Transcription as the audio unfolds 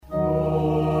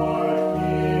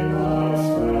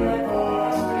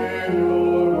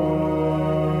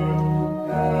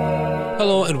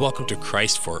Hello and welcome to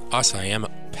Christ for Us. I am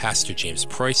Pastor James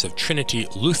Preuss of Trinity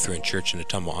Lutheran Church in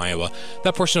Ottumwa, Iowa.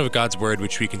 That portion of God's Word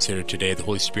which we consider today, the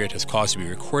Holy Spirit has caused to be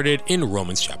recorded in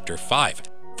Romans chapter 5.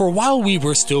 For while we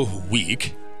were still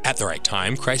weak, at the right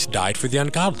time, Christ died for the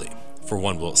ungodly. For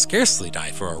one will scarcely die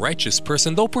for a righteous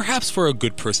person, though perhaps for a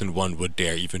good person one would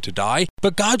dare even to die.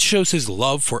 But God shows his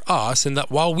love for us in that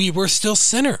while we were still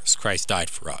sinners, Christ died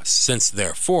for us. Since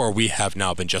therefore we have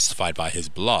now been justified by his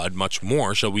blood, much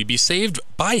more shall we be saved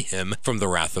by him from the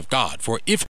wrath of God. For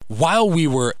if while we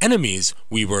were enemies,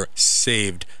 we were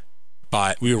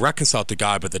reconciled to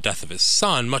God by the death of his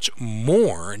Son, much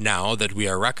more now that we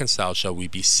are reconciled shall we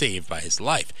be saved by his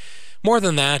life. More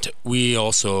than that, we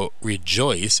also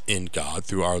rejoice in God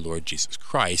through our Lord Jesus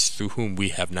Christ, through whom we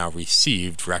have now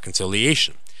received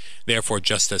reconciliation. Therefore,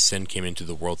 just as sin came into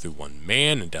the world through one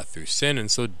man, and death through sin, and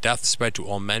so death spread to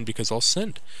all men because all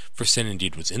sinned. For sin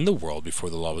indeed was in the world before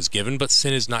the law was given, but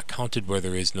sin is not counted where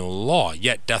there is no law.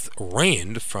 Yet death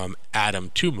reigned from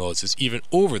Adam to Moses, even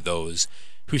over those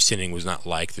whose sinning was not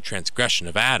like the transgression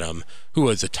of Adam, who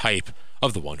was a type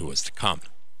of the one who was to come.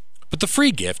 But the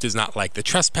free gift is not like the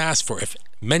trespass, for if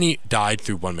many died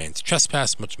through one man's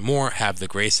trespass, much more have the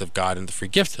grace of God and the free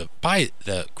gift by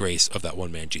the grace of that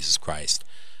one man, Jesus Christ,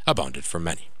 abounded for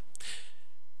many.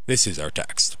 This is our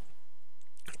text.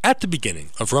 At the beginning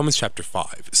of Romans chapter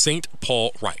 5, St.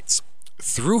 Paul writes,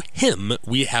 "Through him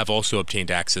we have also obtained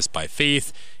access by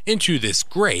faith into this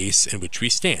grace in which we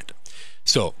stand."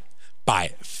 So,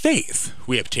 by faith,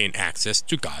 we obtain access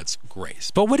to God's grace.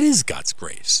 But what is God's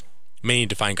grace? Many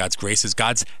define God's grace as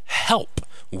God's help.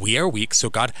 We are weak, so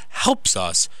God helps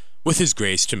us with his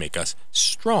grace to make us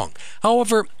strong.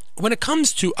 However, when it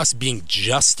comes to us being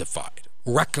justified,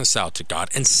 reconciled to God,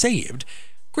 and saved,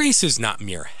 grace is not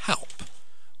mere help.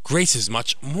 Grace is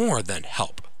much more than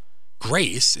help.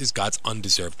 Grace is God's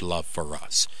undeserved love for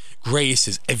us. Grace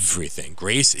is everything.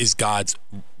 Grace is God's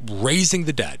raising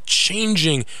the dead,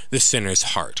 changing the sinner's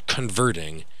heart,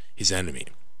 converting his enemy.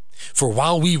 For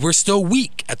while we were still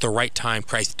weak, at the right time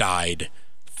Christ died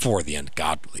for the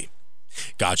ungodly.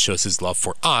 God shows his love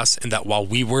for us in that while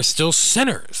we were still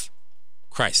sinners,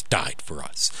 Christ died for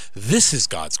us. This is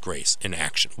God's grace in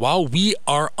action. While we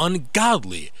are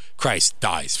ungodly, Christ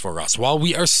dies for us. While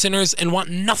we are sinners and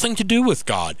want nothing to do with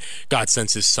God, God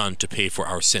sends his Son to pay for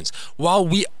our sins. While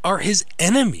we are his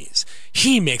enemies,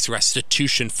 he makes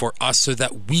restitution for us so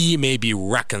that we may be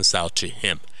reconciled to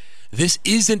him. This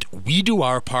isn't we do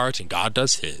our part and God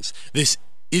does his. This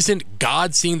isn't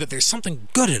God seeing that there's something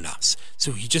good in us,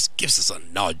 so he just gives us a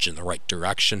nudge in the right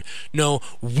direction. No,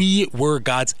 we were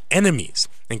God's enemies,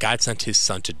 and God sent his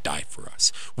Son to die for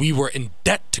us. We were in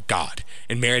debt to God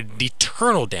and merited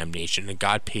eternal damnation, and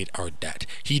God paid our debt.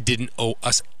 He didn't owe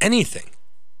us anything,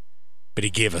 but he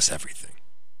gave us everything.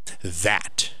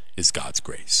 That is God's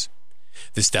grace.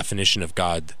 This definition of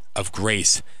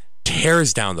grace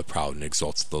tears down the proud and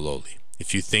exalts the lowly.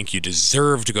 If you think you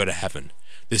deserve to go to heaven,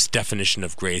 this definition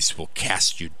of grace will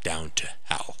cast you down to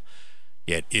hell.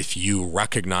 Yet if you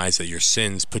recognize that your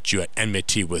sins put you at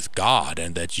enmity with God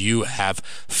and that you have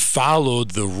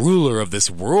followed the ruler of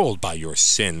this world by your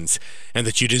sins and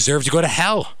that you deserve to go to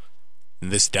hell,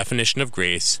 then this definition of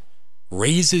grace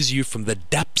raises you from the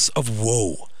depths of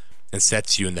woe and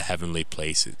sets you in the heavenly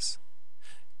places.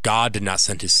 God did not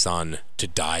send his Son to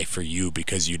die for you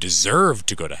because you deserved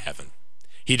to go to heaven.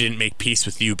 He didn't make peace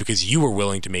with you because you were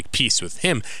willing to make peace with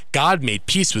him. God made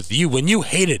peace with you when you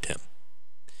hated him.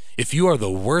 If you are the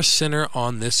worst sinner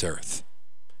on this earth,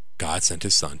 God sent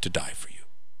his Son to die for you.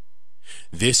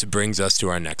 This brings us to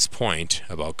our next point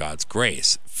about God's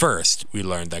grace. First, we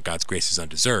learn that God's grace is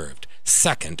undeserved.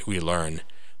 Second, we learn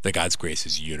that God's grace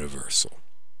is universal.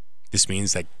 This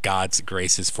means that God's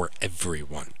grace is for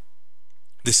everyone.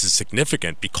 This is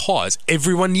significant because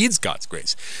everyone needs God's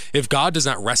grace. If God does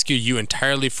not rescue you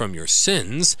entirely from your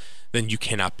sins, then you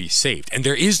cannot be saved. And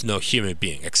there is no human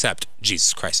being except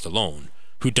Jesus Christ alone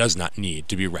who does not need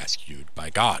to be rescued by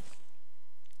God.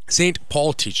 St.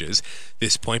 Paul teaches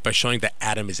this point by showing that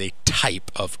Adam is a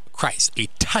type of Christ. A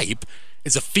type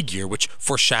is a figure which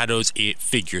foreshadows a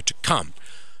figure to come.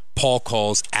 Paul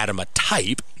calls Adam a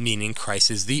type, meaning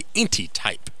Christ is the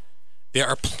antitype. There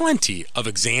are plenty of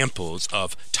examples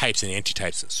of types and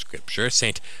antitypes in Scripture.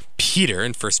 St. Peter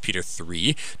in 1 Peter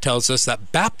 3 tells us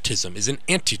that baptism is an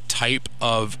antitype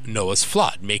of Noah's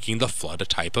flood, making the flood a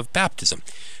type of baptism.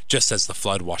 Just as the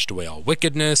flood washed away all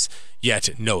wickedness,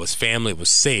 yet Noah's family was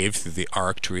saved through the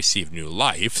ark to receive new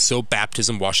life, so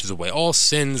baptism washes away all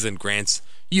sins and grants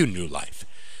you new life.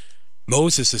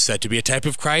 Moses is said to be a type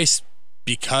of Christ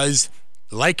because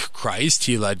Like Christ,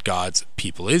 he led God's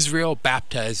people Israel,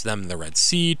 baptized them in the Red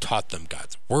Sea, taught them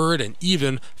God's word, and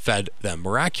even fed them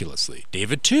miraculously.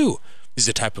 David, too, is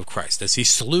a type of Christ, as he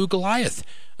slew Goliath,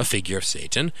 a figure of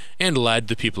Satan, and led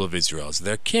the people of Israel as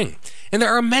their king. And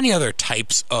there are many other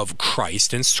types of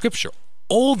Christ in Scripture.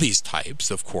 All these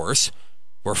types, of course,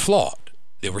 were flawed.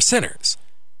 They were sinners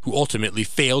who ultimately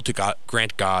failed to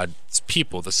grant God's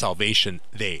people the salvation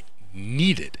they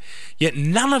needed. Yet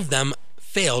none of them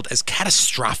failed as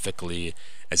catastrophically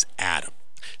as Adam.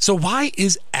 So why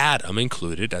is Adam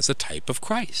included as a type of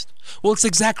Christ? Well, it's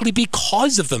exactly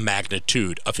because of the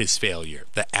magnitude of his failure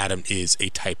that Adam is a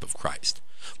type of Christ.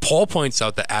 Paul points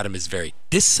out that Adam is very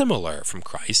dissimilar from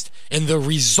Christ in the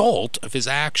result of his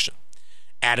action.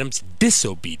 Adam's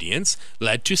disobedience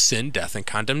led to sin, death, and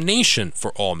condemnation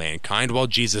for all mankind, while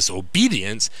Jesus'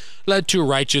 obedience led to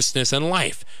righteousness and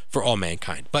life for all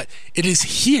mankind. But it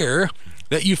is here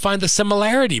that you find the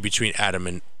similarity between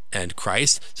Adam and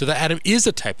Christ, so that Adam is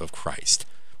a type of Christ,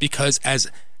 because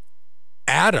as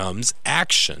Adam's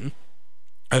action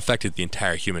affected the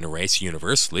entire human race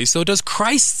universally, so does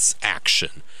Christ's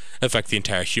action affect the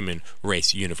entire human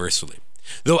race universally.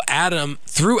 Though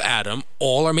through Adam,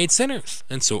 all are made sinners,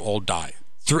 and so all die.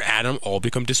 Through Adam, all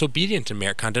become disobedient and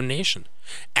merit condemnation.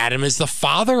 Adam is the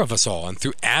father of us all, and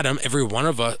through Adam, every one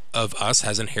of us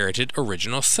has inherited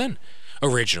original sin.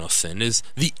 Original sin is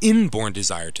the inborn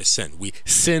desire to sin. We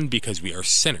sin because we are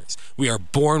sinners. We are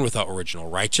born without original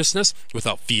righteousness,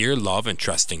 without fear, love, and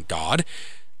trust in God.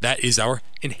 That is our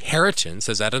inheritance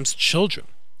as Adam's children.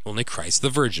 Only Christ, the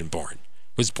virgin born,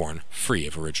 was born free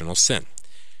of original sin.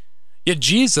 Yet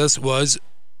Jesus was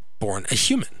born a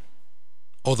human.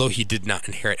 Although he did not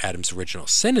inherit Adam's original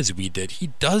sin as we did,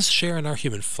 he does share in our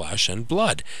human flesh and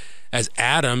blood. As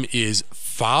Adam is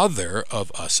father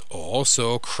of us all,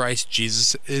 so Christ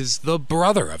Jesus is the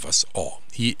brother of us all.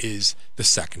 He is the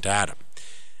second Adam.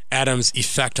 Adam's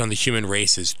effect on the human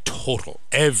race is total.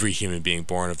 Every human being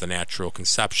born of the natural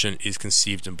conception is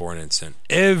conceived and born in sin.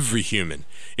 Every human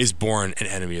is born an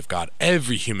enemy of God.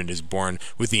 Every human is born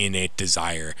with the innate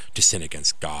desire to sin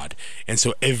against God. And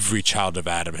so every child of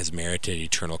Adam has merited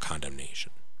eternal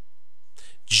condemnation.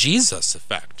 Jesus'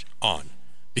 effect on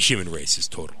the human race is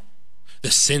total. The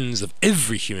sins of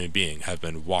every human being have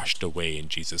been washed away in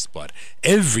Jesus' blood.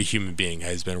 Every human being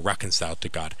has been reconciled to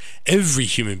God. Every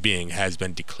human being has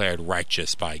been declared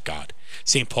righteous by God.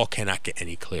 St. Paul cannot get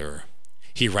any clearer.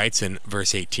 He writes in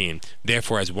verse 18,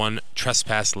 "Therefore, as one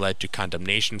trespass led to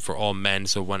condemnation for all men,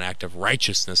 so one act of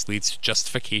righteousness leads to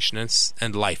justification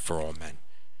and life for all men."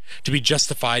 To be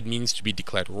justified means to be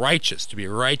declared righteous. To be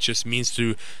righteous means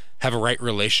to have a right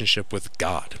relationship with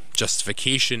God.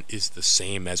 Justification is the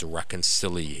same as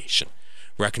reconciliation.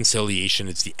 Reconciliation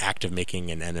is the act of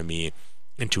making an enemy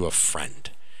into a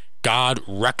friend. God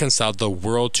reconciled the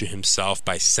world to himself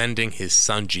by sending his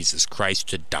Son, Jesus Christ,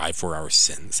 to die for our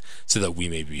sins so that we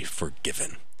may be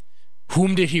forgiven.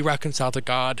 Whom did he reconcile to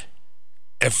God?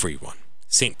 Everyone.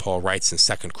 St. Paul writes in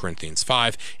 2 Corinthians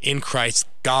 5, "In Christ,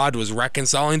 God was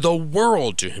reconciling the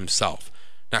world to himself,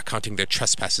 not counting their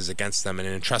trespasses against them, and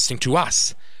entrusting to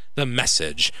us the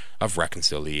message of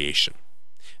reconciliation."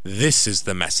 This is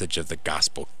the message of the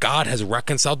gospel. God has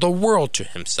reconciled the world to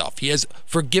himself. He has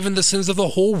forgiven the sins of the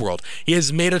whole world. He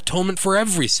has made atonement for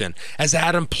every sin. As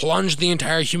Adam plunged the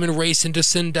entire human race into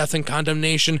sin, death, and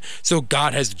condemnation, so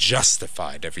God has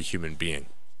justified every human being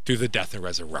through the death and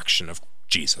resurrection of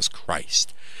Jesus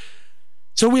Christ.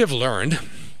 So we have learned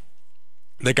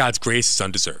that God's grace is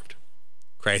undeserved.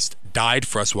 Christ died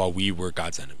for us while we were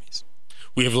God's enemies.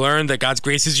 We have learned that God's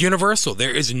grace is universal.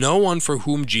 There is no one for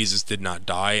whom Jesus did not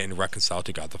die and reconcile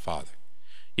to God the Father.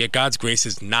 Yet God's grace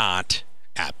is not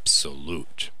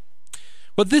absolute.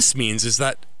 What this means is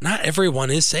that not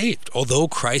everyone is saved. Although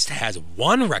Christ has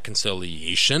won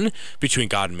reconciliation between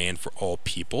God and man for all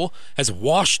people, has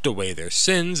washed away their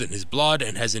sins in his blood,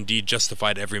 and has indeed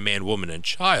justified every man, woman, and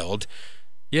child,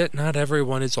 yet not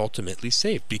everyone is ultimately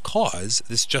saved, because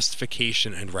this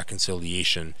justification and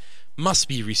reconciliation must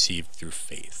be received through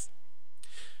faith.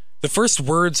 The first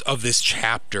words of this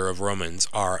chapter of Romans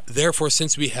are, "Therefore,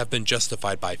 since we have been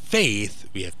justified by faith,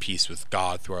 we have peace with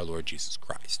God through our Lord Jesus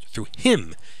Christ. Through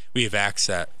him we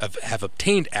have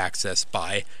obtained access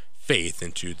by faith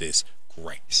into this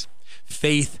grace."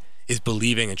 Faith is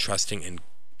believing and trusting in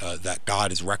that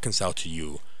God is reconciled to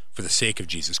you for the sake of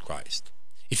Jesus Christ.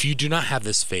 If you do not have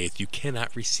this faith, you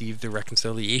cannot receive the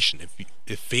reconciliation.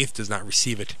 If faith does not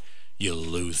receive it, you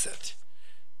lose it.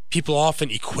 People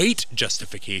often equate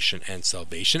justification and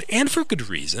salvation, and for good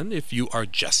reason. If you are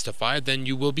justified, then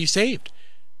you will be saved.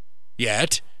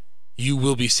 Yet, you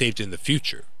will be saved in the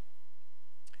future.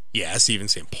 Yes, even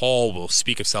St. Paul will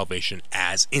speak of salvation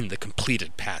as in the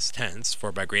completed past tense,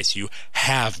 for by grace you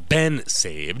have been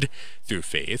saved through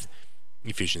faith.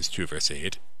 Ephesians 2 verse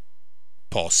 8.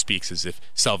 Paul speaks as if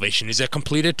salvation is a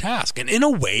completed task, and in a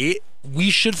way, we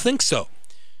should think so.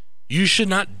 You should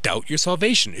not doubt your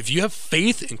salvation. If you have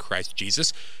faith in Christ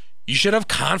Jesus, you should have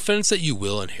confidence that you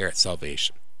will inherit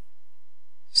salvation.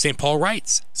 St. Paul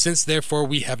writes, "Since therefore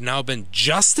we have now been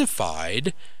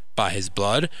justified by his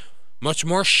blood, much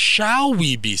more shall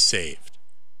we be saved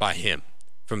by him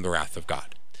from the wrath of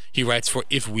God." He writes, "For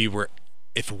if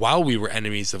while we were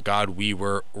enemies of God, we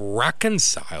were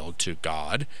reconciled to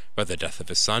God by the death of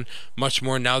his Son, much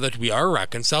more now that we are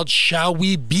reconciled, shall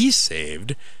we be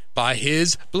saved by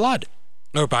his blood,"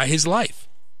 or by his life.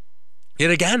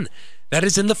 Yet again, that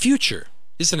is in the future,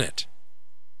 isn't it?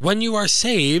 When you are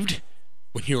saved,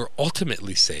 when you are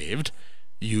ultimately saved,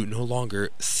 you no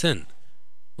longer sin.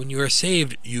 When you are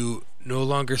saved, you no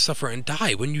longer suffer and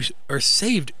die. When you are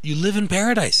saved, you live in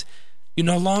paradise. You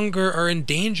no longer are in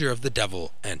danger of the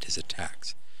devil and his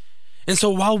attacks. And so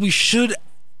while we should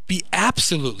be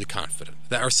absolutely confident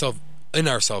that in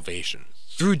our salvation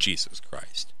through Jesus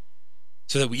Christ,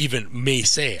 so that we even may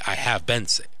say, "I have been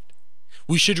saved,"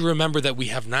 we should remember that we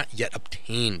have not yet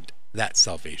obtained that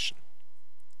salvation.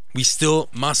 We still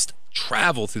must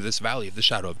travel through this valley of the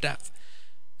shadow of death.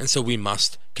 And so we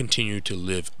must continue to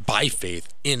live by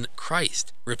faith in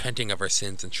Christ, repenting of our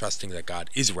sins and trusting that God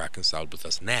is reconciled with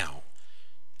us now,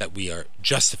 that we are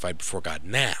justified before God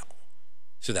now,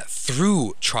 so that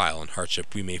through trial and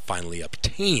hardship we may finally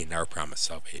obtain our promised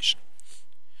salvation.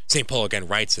 St. Paul again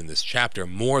writes in this chapter,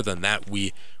 "More than that,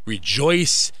 we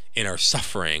rejoice in our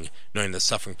suffering, knowing that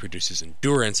suffering produces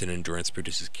endurance, and endurance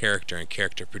produces character, and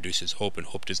character produces hope, and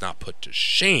hope does not put to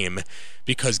shame,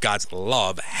 because God's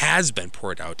love has been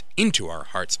poured out into our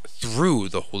hearts through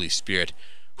the Holy Spirit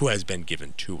who has been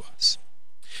given to us."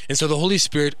 And so the Holy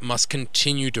Spirit must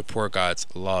continue to pour God's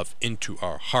love into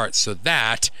our hearts so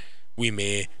that we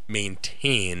may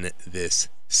maintain this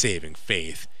saving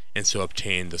faith and so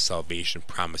obtain the salvation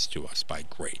promised to us by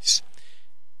grace.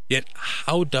 Yet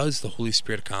how does the Holy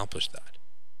Spirit accomplish that?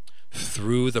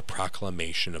 Through the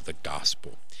proclamation of the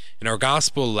gospel. In our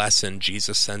gospel lesson,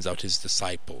 Jesus sends out his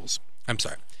disciples.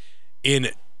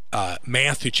 In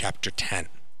Matthew chapter 10,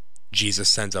 Jesus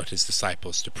sends out his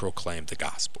disciples to proclaim the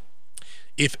gospel.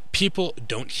 If people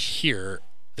don't hear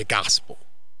the gospel,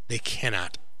 they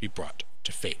cannot be brought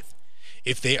to faith.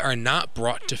 If they are not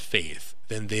brought to faith,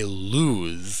 then they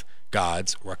lose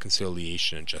God's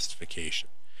reconciliation and justification,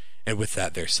 and with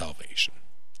that their salvation.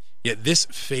 Yet this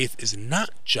faith is not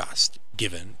just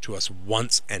given to us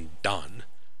once and done,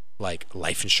 like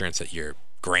life insurance that your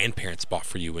grandparents bought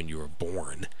for you when you were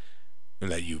born,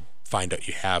 and that you find out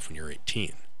you have when you're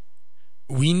 18.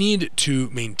 We need to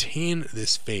maintain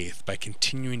this faith by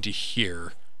continuing to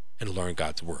hear and learn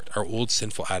God's word. Our old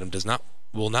sinful Adam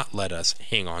will not let us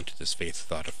hang on to this faith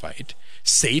without a fight.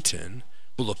 Satan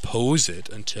will oppose it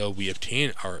until we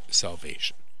obtain our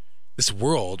salvation. This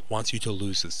world wants you to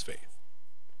lose this faith.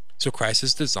 So Christ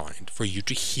is designed for you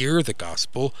to hear the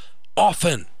gospel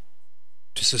often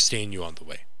to sustain you on the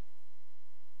way.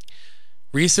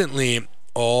 Recently,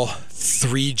 all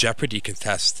 3 Jeopardy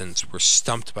contestants were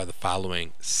stumped by the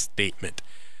following statement: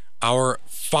 "Our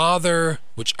Father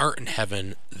which art in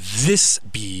heaven, this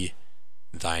be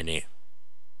thy name."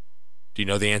 Do you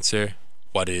know the answer?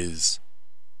 What is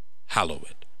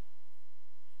hallowed?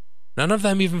 None of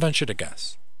them even ventured a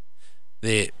guess.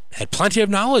 They had plenty of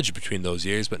knowledge between those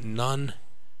years, but none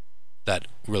that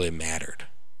really mattered.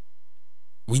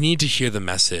 We need to hear the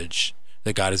message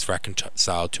that God is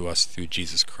reconciled to us through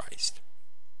Jesus Christ.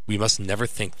 We must never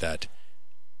think that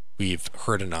we've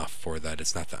heard enough or that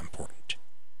it's not that important.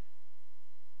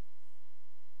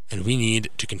 And we need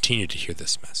to continue to hear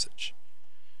this message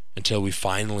until we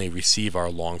finally receive our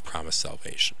long-promised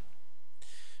salvation.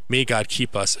 May God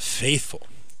keep us faithful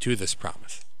to this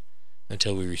promise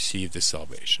until we receive this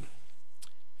salvation.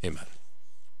 Amen.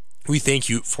 We thank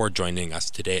you for joining us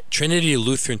today. Trinity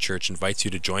Lutheran Church invites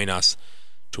you to join us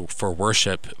for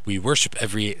worship. We worship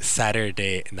every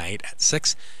Saturday night at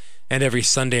 6 and every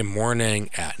Sunday morning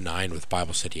at 9 with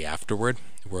Bible study afterward.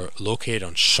 We're located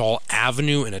on Shaw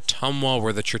Avenue in Ottumwa.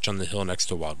 We're the church on the hill next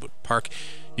to Wildwood Park.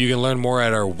 You can learn more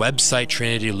at our website,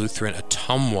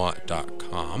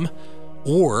 trinitylutheranatumwa.com,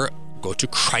 or go to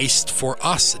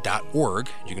christforus.org.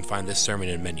 You can find this sermon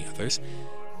and many others.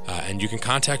 And you can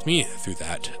contact me through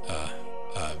that.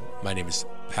 My name is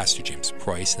Pastor James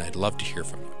Price, and I'd love to hear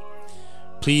from you.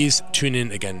 Please tune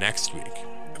in again next week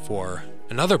for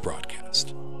another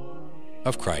broadcast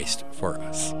of Christ for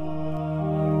Us.